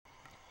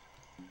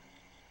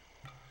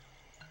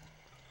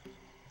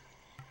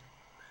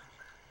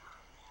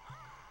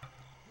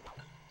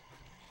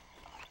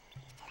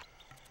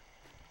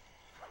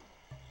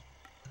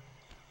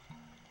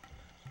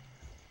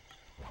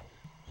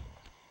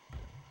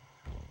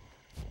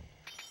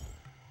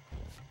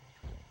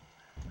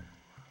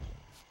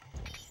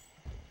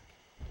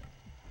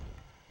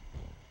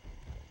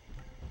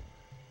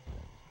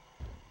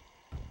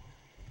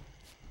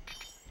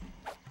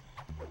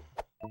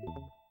Sneak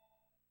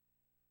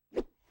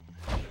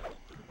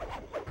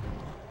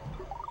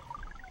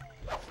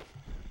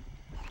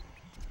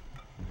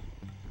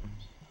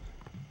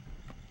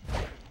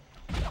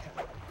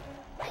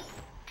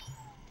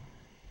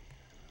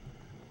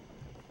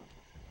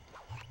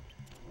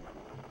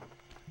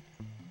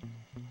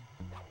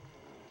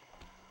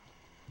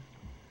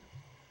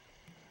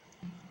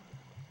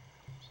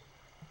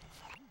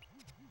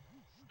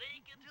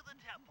into the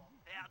temple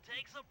and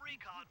take some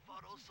recon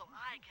photos so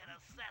I can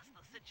assess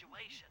the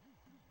situation.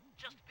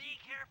 Just be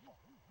careful.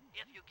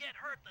 If you get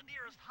hurt, the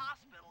nearest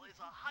hospital is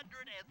 106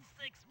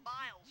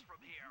 miles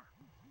from here.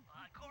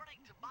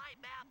 According to my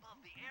map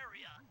of the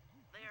area,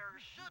 there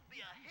should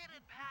be a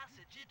hidden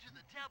passage into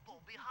the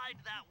temple behind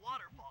that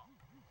waterfall.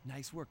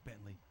 Nice work,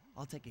 Bentley.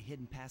 I'll take a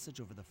hidden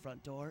passage over the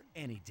front door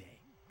any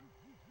day.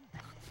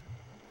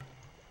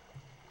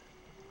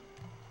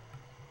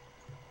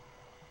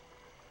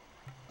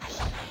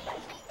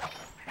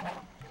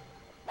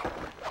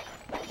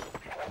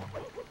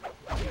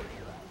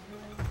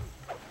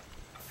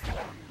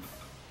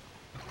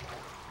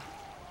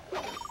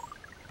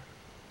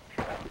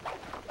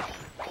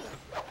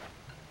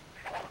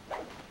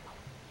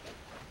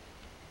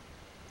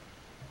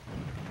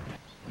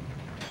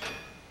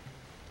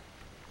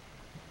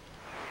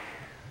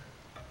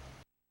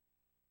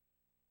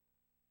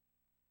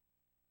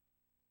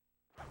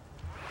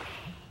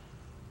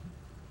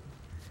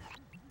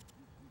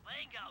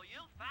 Bingo, you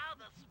found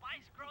the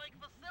spice-growing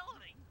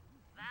facility.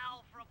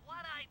 Now, from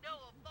what I know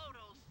of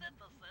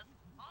photosynthesis,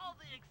 all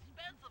the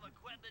expensive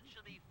equipment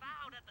should be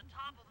found at the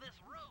top of this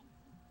room.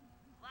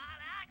 That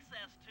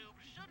access tube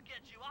should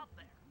get you up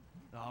there.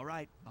 All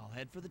right, I'll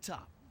head for the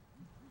top.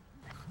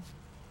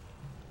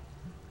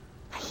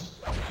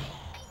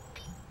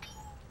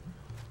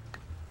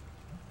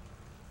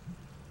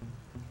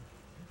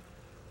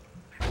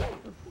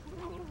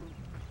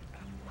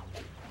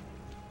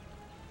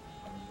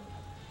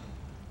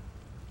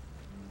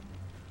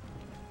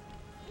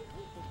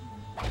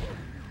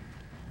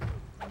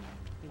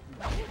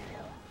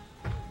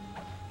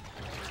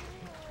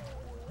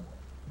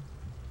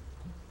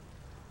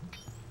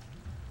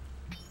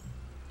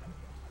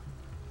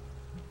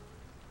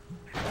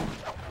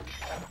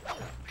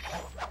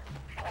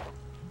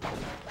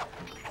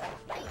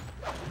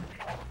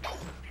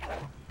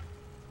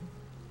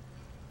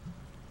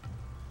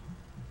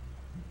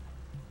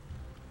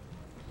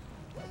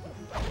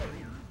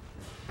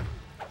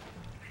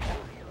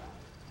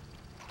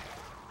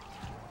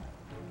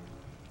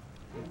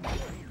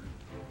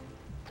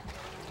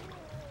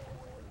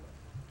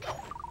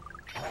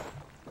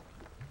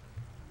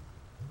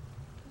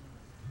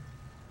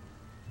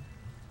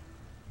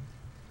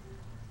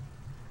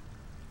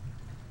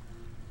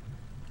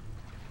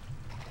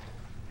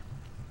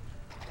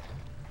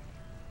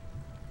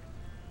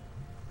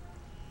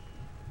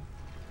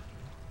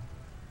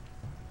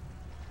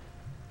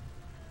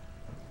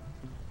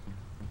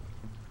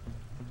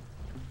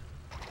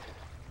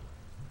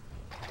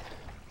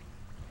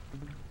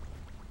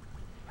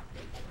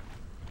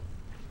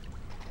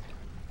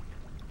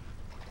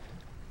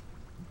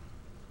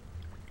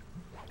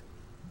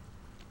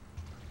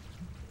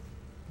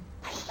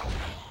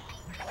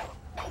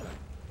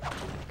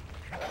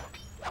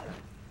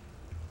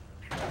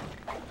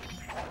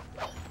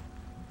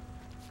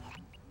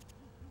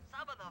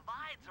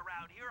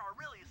 around here are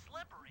really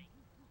slippery.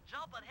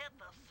 Jump and hit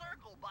the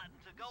circle button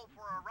to go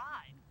for a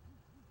ride.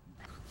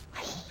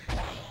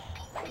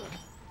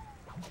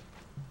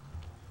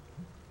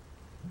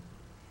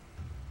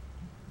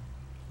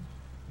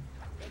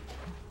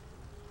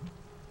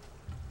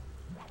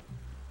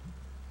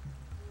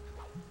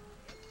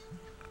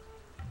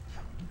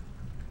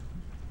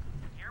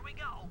 Here we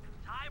go.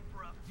 Time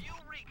for a few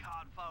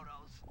recon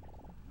photos.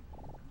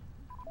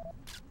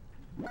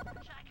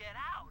 Check it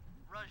out.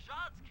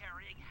 Rajan's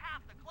carrying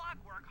half the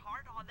clockwork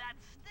heart on that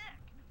stick.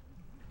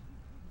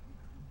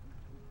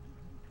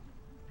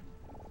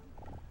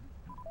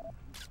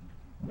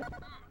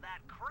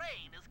 That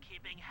crane is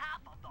keeping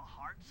half of the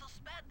heart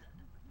suspended.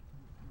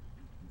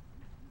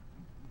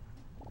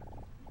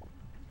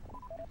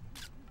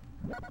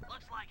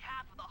 Looks like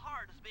half of the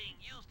heart is being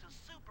used to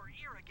super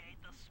irrigate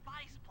the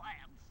spice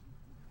plants.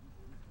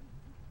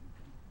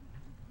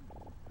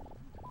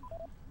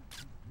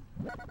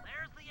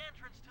 There's the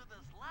entrance to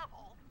this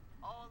level,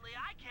 only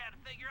I can't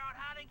figure out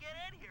how to get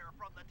in here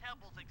from the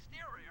temple's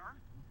exterior.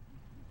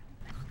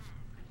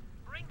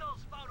 Bring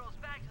those photos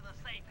back to the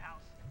safe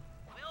house.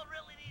 We'll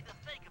really need to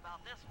think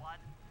about this one.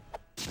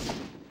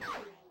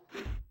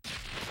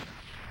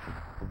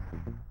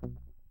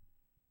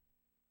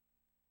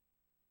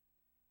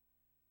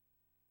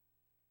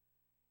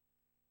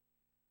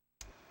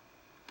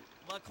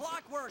 The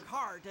clockwork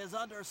heart is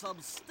under some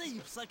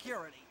steep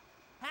security.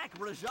 Heck,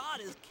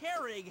 Rajan is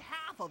carrying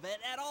half of it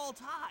at all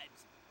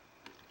times.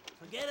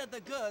 To get at the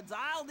goods,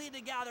 I'll need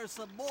to gather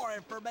some more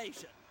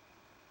information.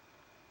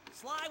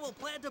 Sly will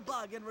plant a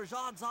bug in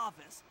Rajan's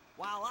office,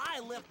 while I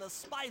lift the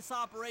spice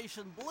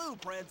operation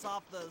blueprints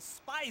off the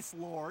Spice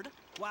Lord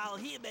while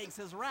he makes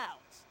his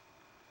rounds.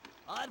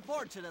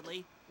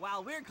 Unfortunately,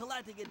 while we're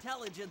collecting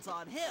intelligence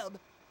on him,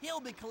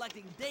 he'll be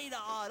collecting data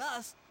on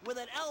us with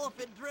an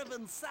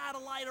elephant-driven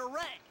satellite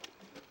array.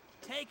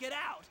 Take it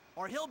out,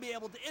 or he'll be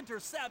able to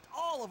intercept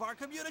all of our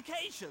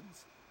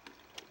communications.